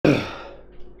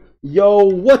Yo,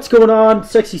 what's going on?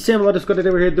 Sexy Sam, let us go today.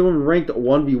 We're here doing ranked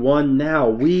 1v1. Now,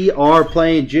 we are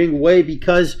playing Jing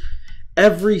because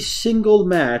every single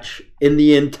match in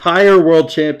the entire World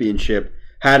Championship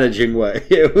had a Jing.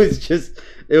 It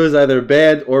was either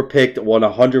banned or picked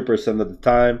 100% of the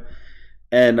time.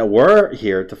 And we're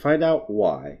here to find out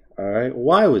why. Alright,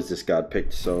 why was this god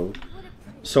picked so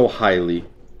highly?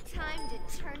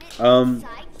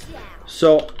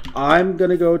 So I'm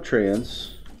gonna go trans.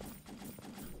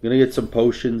 Gonna get some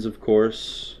potions, of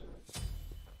course.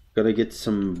 Gonna get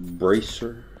some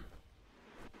bracer.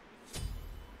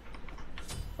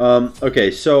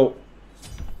 Okay, so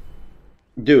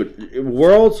dude,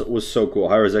 Worlds was so cool.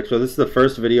 Hi-Rez Expo. This is the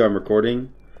first video I'm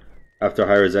recording after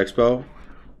Hi-Rez Expo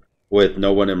with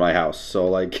no one in my house. So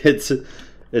like it's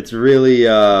really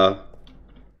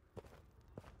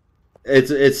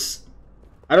it's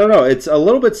I don't know, it's a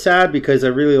little bit sad because I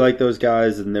really like those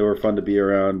guys and they were fun to be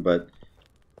around, but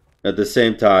at the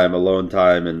same time, alone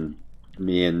time and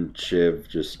me and Shiv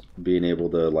just being able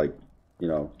to, like, you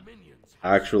know,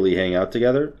 actually hang out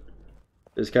together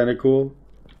is kind of cool.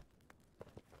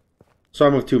 So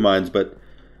I'm of two minds, but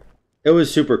it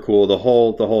was super cool. The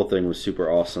whole thing was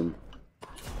super awesome.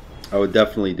 I would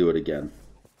definitely do it again.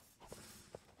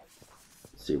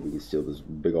 Let's see if we can steal this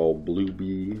big old blue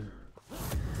bee.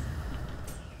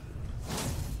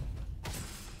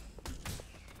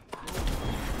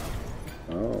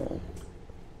 Oh.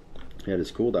 He had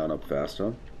his cooldown up fast,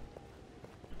 huh?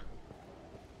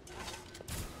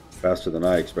 Faster than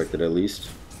I expected, at least.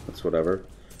 That's whatever.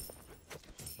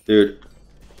 Dude,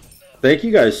 thank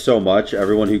you guys so much,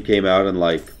 everyone who came out and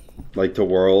like to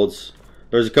Worlds.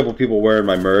 There's a couple people wearing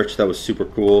my merch. That was super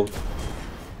cool.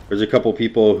 There's a couple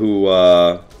people who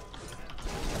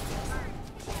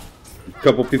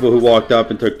walked up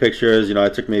and took pictures. You know, I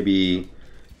took maybe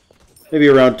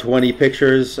around 20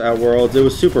 pictures at Worlds. It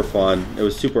was super fun. It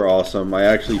was super awesome. I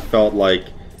actually felt like,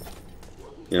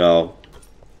 you know,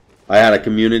 I had a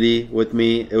community with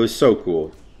me. It was so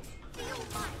cool.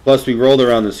 Plus, we rolled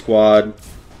around the squad.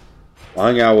 I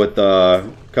hung out with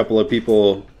a couple of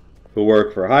people who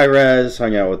work for Hi-Rez.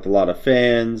 Hung out with a lot of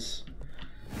fans.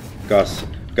 Got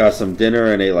some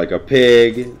dinner and ate like a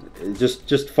pig.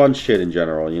 Just fun shit in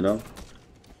general, you know?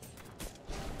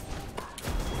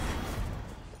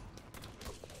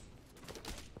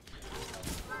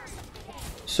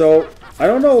 So, I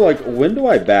don't know, like, when do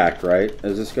I back, right,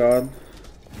 as this god?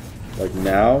 Like,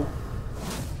 now?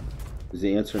 Is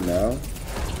the answer now? I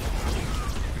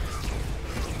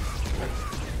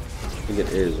think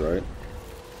it is, right?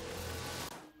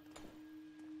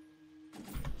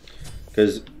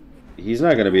 Because he's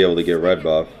not going to be able to get red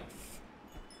buff.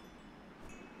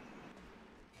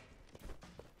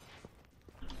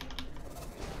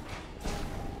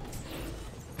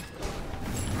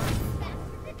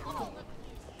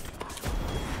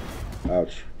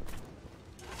 Ouch.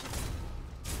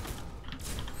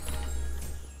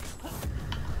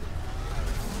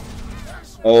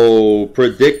 Oh,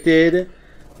 predicted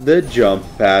the jump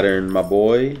pattern, my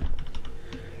boy.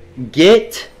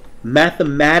 Get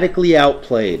mathematically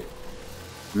outplayed.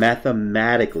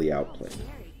 Mathematically outplayed.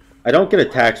 I don't get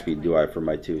attack speed, do I, for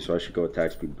my 2, so I should go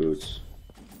attack speed boots.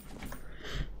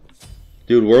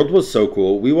 Dude, World was so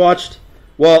cool. We watched...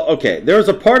 Well, okay, there was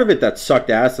a part of it that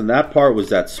sucked ass, and that part was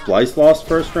that Splice lost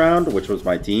first round, which was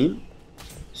my team.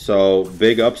 So,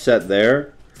 big upset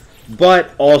there.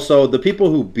 But also, the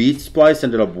people who beat Splice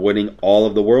ended up winning all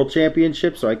of the World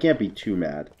Championships, so I can't be too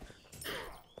mad.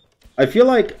 I feel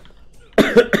like...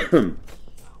 I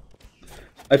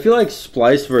feel like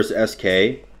Splice versus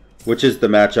SK, which is the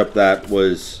matchup that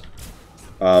was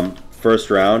first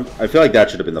round, I feel like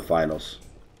that should have been the finals.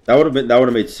 That would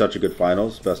have made such a good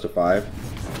finals, best of 5.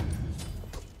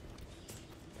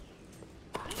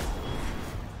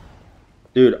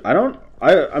 Dude,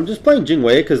 I'm just playing Jing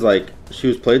because like she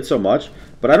was played so much,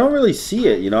 but I don't really see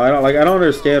it, you know. I don't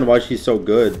understand why she's so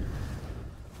good.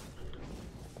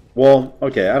 Well,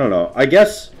 okay, I don't know. I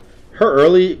guess her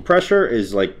early pressure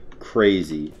is like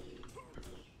crazy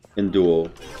in Duel.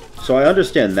 So I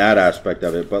understand that aspect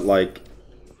of it, but like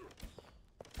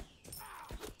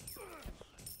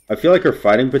I feel like her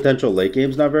fighting potential late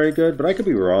game's not very good, but I could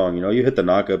be wrong. You know, you hit the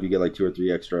knockup, you get like 2 or 3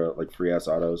 extra like free ass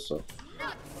autos. So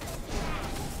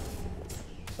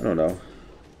I don't know.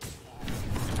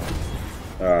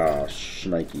 Ah,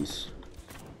 shnikes.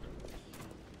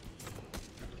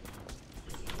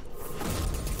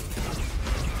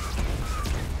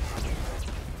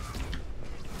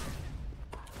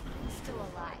 Still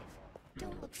alive.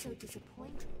 Don't look so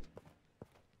disappointed.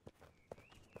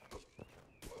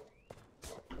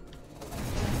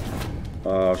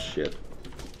 Oh, shit.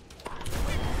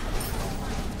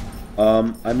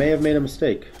 I may have made a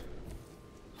mistake.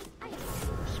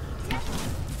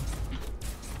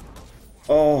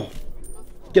 Oh,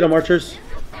 get him, archers.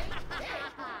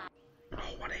 Oh,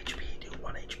 1 HP, dude,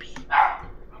 1 HP.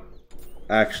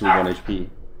 Actually, 1 HP.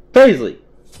 Paisley!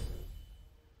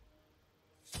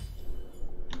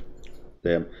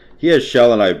 Damn. He has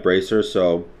Shell and I have Bracer,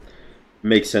 so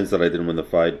makes sense that I didn't win the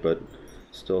fight, but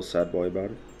still sad boy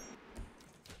about it.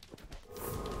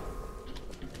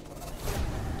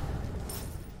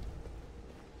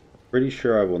 Pretty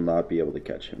sure I will not be able to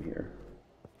catch him here.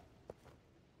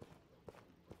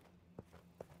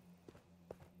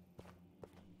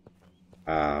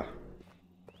 Ah.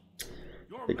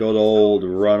 The good old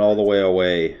run all the way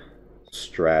away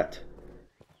strat.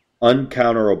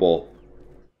 Uncounterable.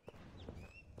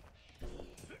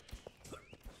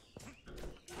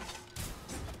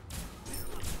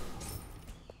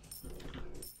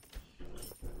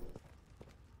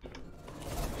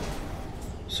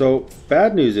 So,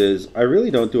 bad news is, I really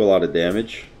don't do a lot of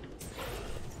damage.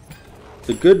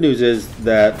 The good news is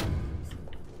that,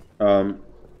 the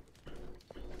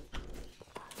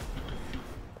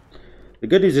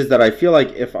good news is that I feel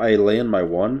like if I land my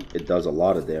 1, it does a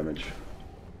lot of damage.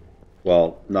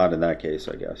 Well, not in that case,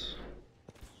 I guess.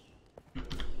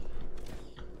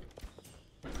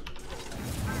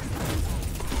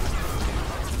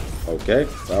 Okay,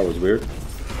 that was weird.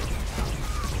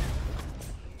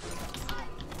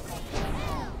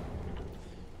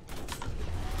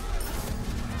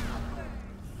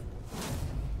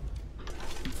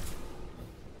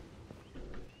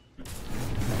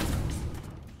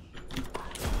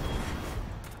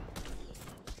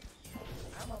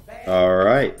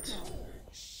 Alright.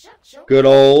 Good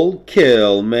old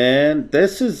kill, man.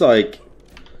 This is like...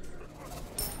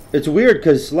 It's weird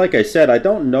because, like I said, I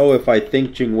don't know if I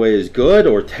think Jing is good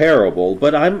or terrible,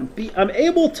 but I'm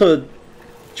able to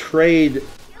trade...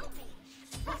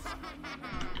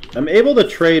 I'm able to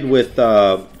trade with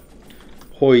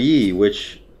Hoi,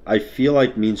 which I feel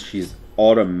like means she's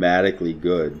automatically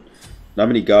good. Not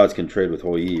many gods can trade with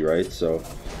Hoi, right? So...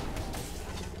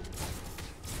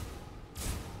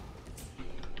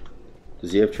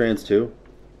 Does he have trans too?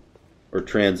 Or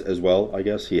trans as well, I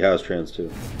guess? He has trans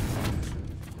too.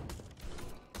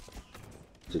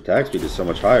 His attack speed is so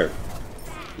much higher.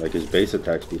 Like his base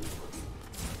attack speed.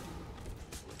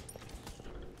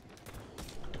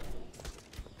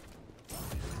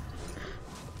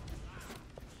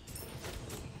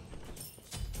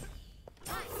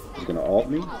 He's gonna ult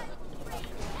me.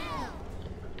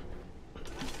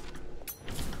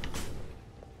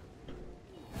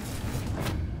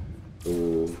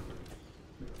 Ooh.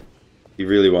 He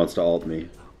really wants to ult me.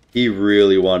 He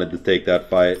really wanted to take that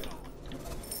fight.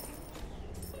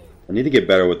 I need to get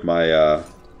better with my Oh,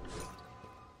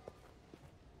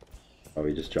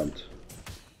 he just jumped.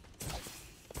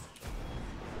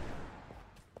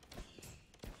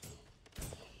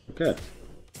 Okay.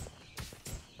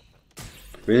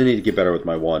 Really need to get better with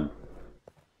my 1.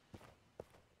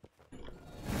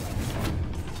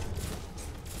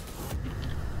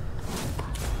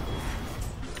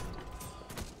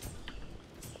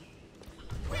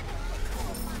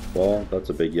 Well, that's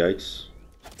a big yikes.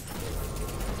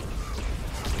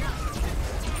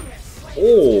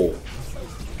 Oh!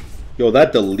 Yo,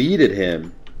 that deleted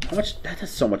him. How much? That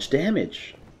does so much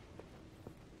damage.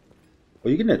 Oh,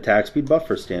 you get an attack speed buff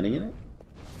for standing in it?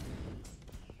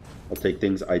 I'll take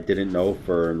things I didn't know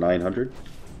for 900.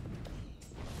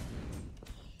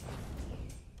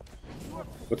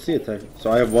 What's the attack?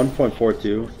 So I have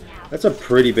 1.42. That's a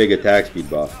pretty big attack speed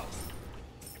buff.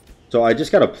 So I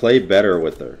just gotta play better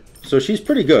with her. So she's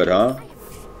pretty good, huh?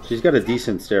 She's got a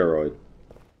decent steroid.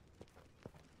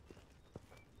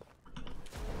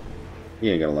 He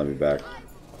ain't gonna let me back.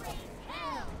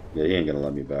 Yeah, he ain't gonna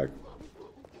let me back.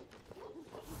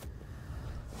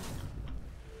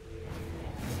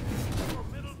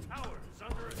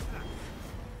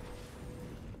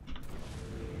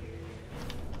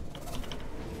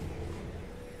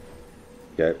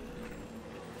 Okay.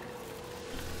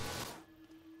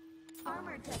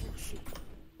 Armor doesn't shoot.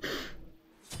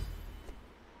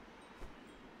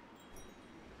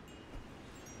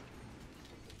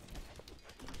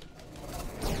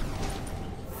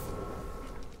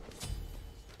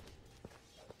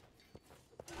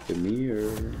 Give me your...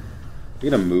 You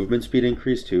get a movement speed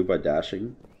increase too by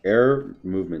dashing. Air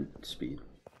movement speed.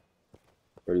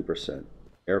 30%.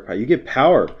 Air power. You get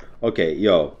power. Okay,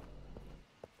 yo.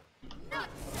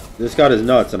 This god is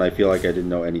nuts and I feel like I didn't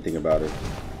know anything about it.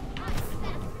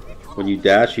 When you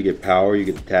dash, you get power, you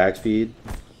get attack speed.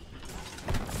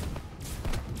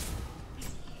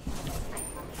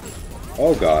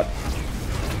 Oh god.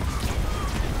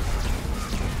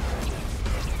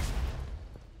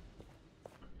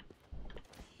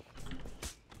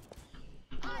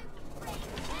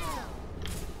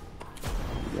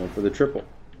 triple.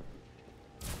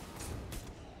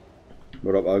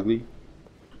 What up, ugly?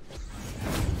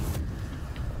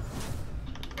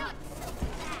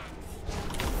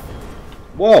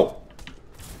 Whoa!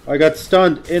 I got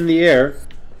stunned in the air.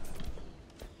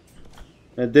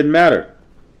 It didn't matter.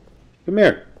 Come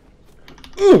here.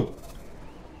 Ooh!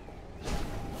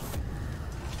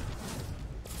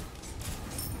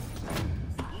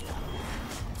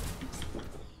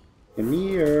 Come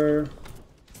here.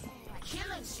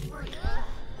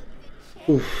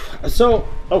 Oof. So,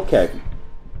 okay.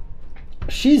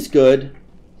 She's good,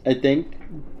 I think.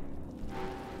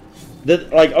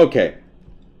 Like, okay.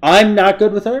 I'm not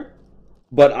good with her,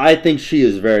 but I think she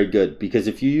is very good. Because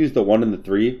if you use the 1 and the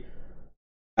 3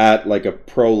 at like a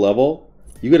pro level,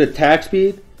 you get attack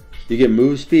speed, you get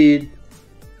move speed,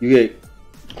 you get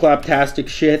claptastic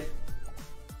shit,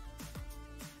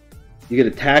 you get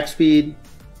attack speed,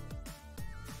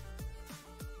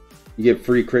 you get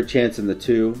free crit chance in the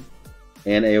 2,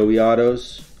 and AoE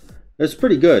autos. It's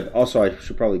pretty good. Also, I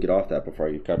should probably get off that before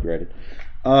I get copyrighted.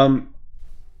 So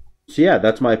yeah,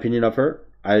 that's my opinion of her.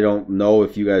 I don't know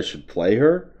if you guys should play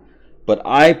her, but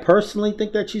I personally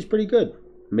think that she's pretty good.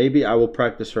 Maybe I will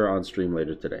practice her on stream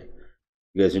later today.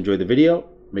 If you guys enjoyed the video,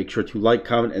 make sure to like,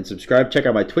 comment, and subscribe. Check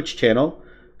out my Twitch channel,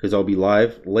 because I'll be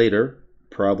live later,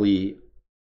 probably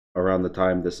around the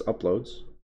time this uploads.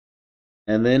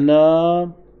 And then,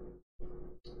 I'll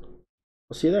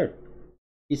see you there.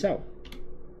 Peace out.